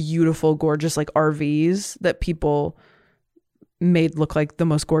beautiful, gorgeous like RVs that people made look like the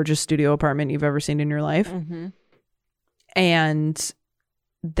most gorgeous studio apartment you've ever seen in your life. Mm-hmm. And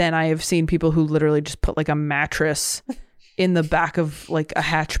then I have seen people who literally just put like a mattress in the back of like a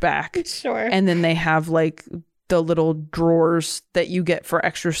hatchback. Sure. And then they have like the little drawers that you get for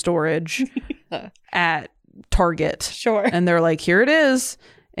extra storage at Target. Sure. And they're like, here it is.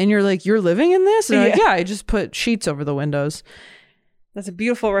 And you're like, you're living in this? And like, yeah, I just put sheets over the windows. That's a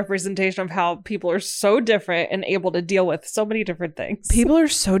beautiful representation of how people are so different and able to deal with so many different things. People are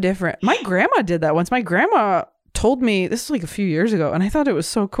so different. My grandma did that once. My grandma told me, this was like a few years ago, and I thought it was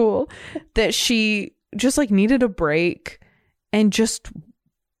so cool, that she just like needed a break and just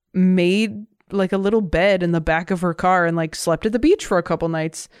made like a little bed in the back of her car and like slept at the beach for a couple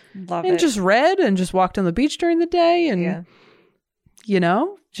nights. Love and it. Just read and just walked on the beach during the day and you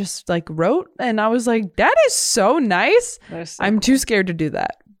know, just like wrote. And I was like, that is so nice. I'm too scared to do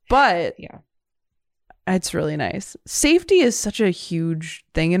that. But yeah, it's really nice. Safety is such a huge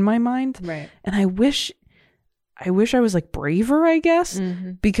thing in my mind. Right. And I wish I was like braver, I guess,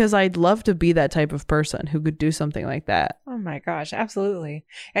 because I'd love to be that type of person who could do something like that. Oh my gosh, absolutely.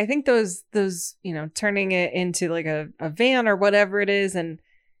 I think those, you know, turning it into like a van or whatever it is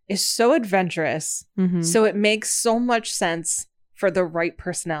so adventurous. Mm-hmm. So it makes so much sense for the right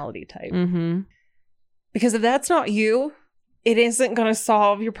personality type. Mm-hmm. Because if that's not you, it isn't going to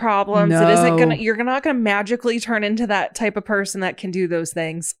solve your problems. No. It isn't going to, you're not going to magically turn into that type of person that can do those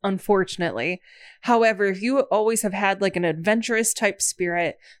things, unfortunately. However, if you always have had like an adventurous type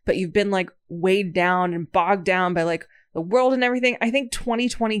spirit, but you've been like weighed down and bogged down by like the world and everything, I think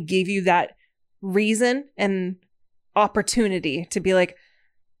 2020 gave you that reason and opportunity to be like,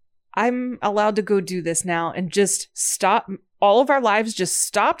 I'm allowed to go do this now and just stop. All of our lives just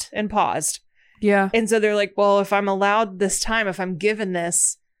stopped and paused. Yeah. And so they're like, well, if I'm allowed this time, if I'm given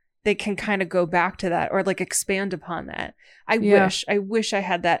this, they can kind of go back to that or like expand upon that. I wish I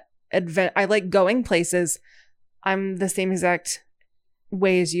had that I like going places. I'm the same exact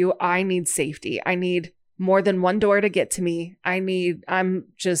way as you. I need safety. I need more than one door to get to me.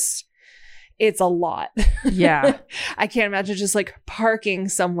 It's a lot. Yeah. I can't imagine just like parking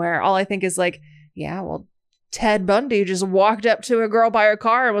somewhere. All I think is like, yeah, well, Ted Bundy just walked up to a girl by her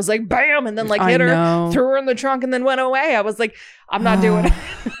car and was like, bam, and then like hit her, threw her in the trunk and then went away. I was like, I'm not doing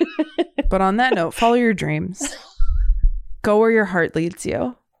it. But on that note, follow your dreams. Go where your heart leads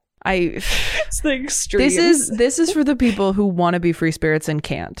you. It's the extreme. This is for the people who want to be free spirits and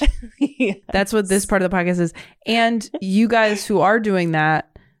can't. Yes. That's what this part of the podcast is. And you guys who are doing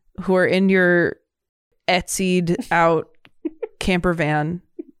that, who are in your Etsy'd out camper van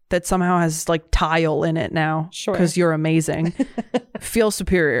that somehow has like tile in it now because you're amazing, feel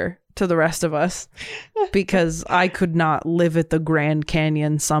superior to the rest of us, because I could not live at the Grand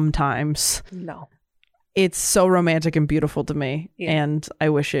Canyon sometimes. No. It's so romantic and beautiful to me. Yeah. And I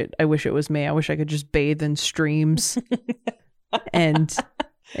wish it was me. I wish I could just bathe in streams and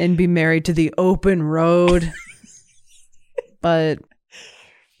be married to the open road. But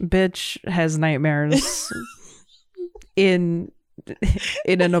bitch has nightmares in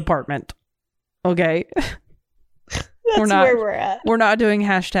an apartment. Okay. That's where we're at. We're not doing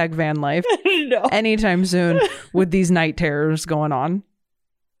 #van life no. anytime soon with these night terrors going on.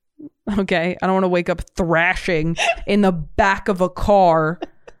 Okay, I don't want to wake up thrashing in the back of a car,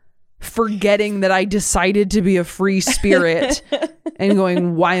 forgetting that I decided to be a free spirit and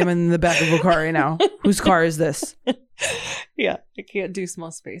going, why am I in the back of a car right now? Whose car is this? Yeah, I can't do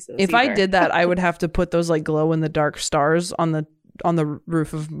small spaces. If I did that, I would have to put those like glow in the dark stars on the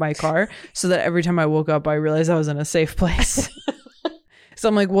roof of my car so that every time I woke up, I realized I was in a safe place. So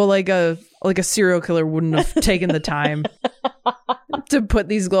I'm like, well, like a serial killer wouldn't have taken the time to put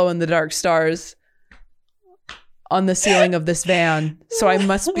these glow in the dark stars on the ceiling of this van. So I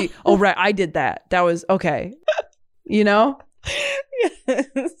must be, oh, right. I did that. That was okay. You know?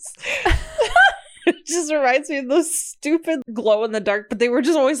 Yes. It just reminds me of those stupid glow in the dark, but they were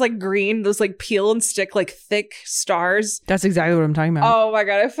just always like green, those like peel and stick, like thick stars. That's exactly what I'm talking about. Oh my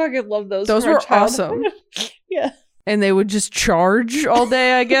God. I fucking love those. Those were awesome. Yeah. And they would just charge all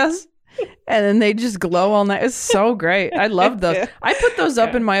day, I guess. And then they just glow all night. It's so great. I love those. I put those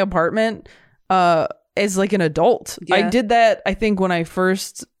up in my apartment as like an adult. Yeah. I did that, I think, when I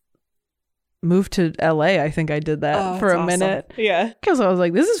first moved to LA. I think I did that for a minute. Yeah. Because I was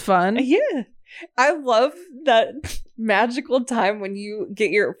like, this is fun. Yeah. I love that magical time when you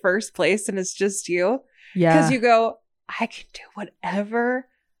get your first place and it's just you. Yeah. Because you go, I can do whatever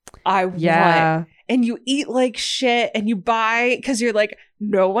I want. And you eat like shit and you buy because you're like,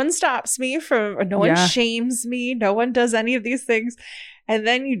 no one stops me no one shames me. No one does any of these things. And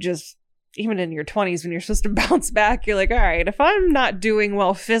then you just, even in your 20s when you're supposed to bounce back, you're like, all right, if I'm not doing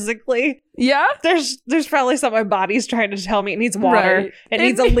well physically, there's probably something my body's trying to tell me. It needs water. Right. It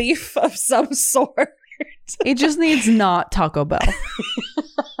needs a leaf of some sort. It just needs not Taco Bell.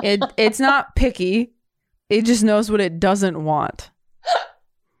 It's not picky. It just knows what it doesn't want.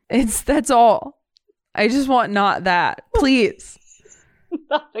 That's all. I just want not that. Please.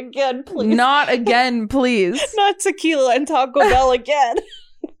 Not again, please. Not again, please. Not tequila and Taco Bell again.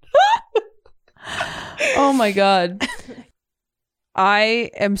 Oh my God. I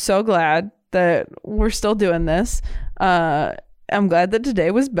am so glad that we're still doing this. I'm glad that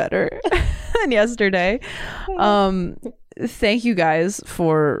today was better than yesterday. Thank you guys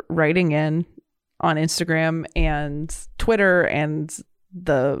for writing in on Instagram and Twitter and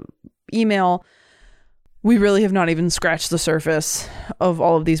the email. We really have not even scratched the surface of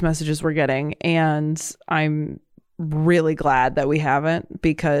all of these messages we're getting. And I'm really glad that we haven't,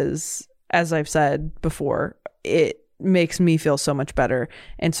 because as I've said before, it makes me feel so much better.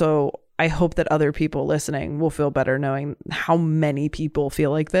 And so I hope that other people listening will feel better knowing how many people feel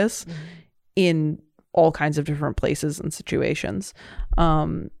like this in all kinds of different places and situations.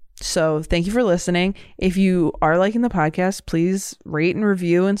 So thank you for listening. If you are liking the podcast, please rate and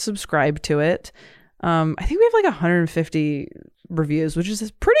review and subscribe to it. I think we have like 150 reviews, which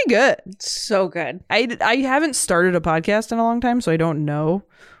is pretty good. So good. I haven't started a podcast in a long time, so I don't know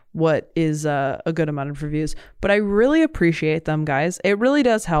what is a good amount of reviews, but I really appreciate them, guys. It really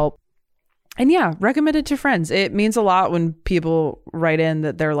does help. And yeah, recommend it to friends. It means a lot when people write in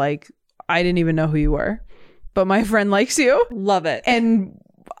that they're like, I didn't even know who you were, but my friend likes you. Love it. And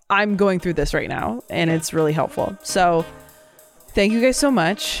I'm going through this right now, and it's really helpful. So thank you guys so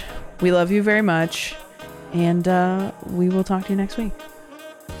much. We love you very much, and we will talk to you next week.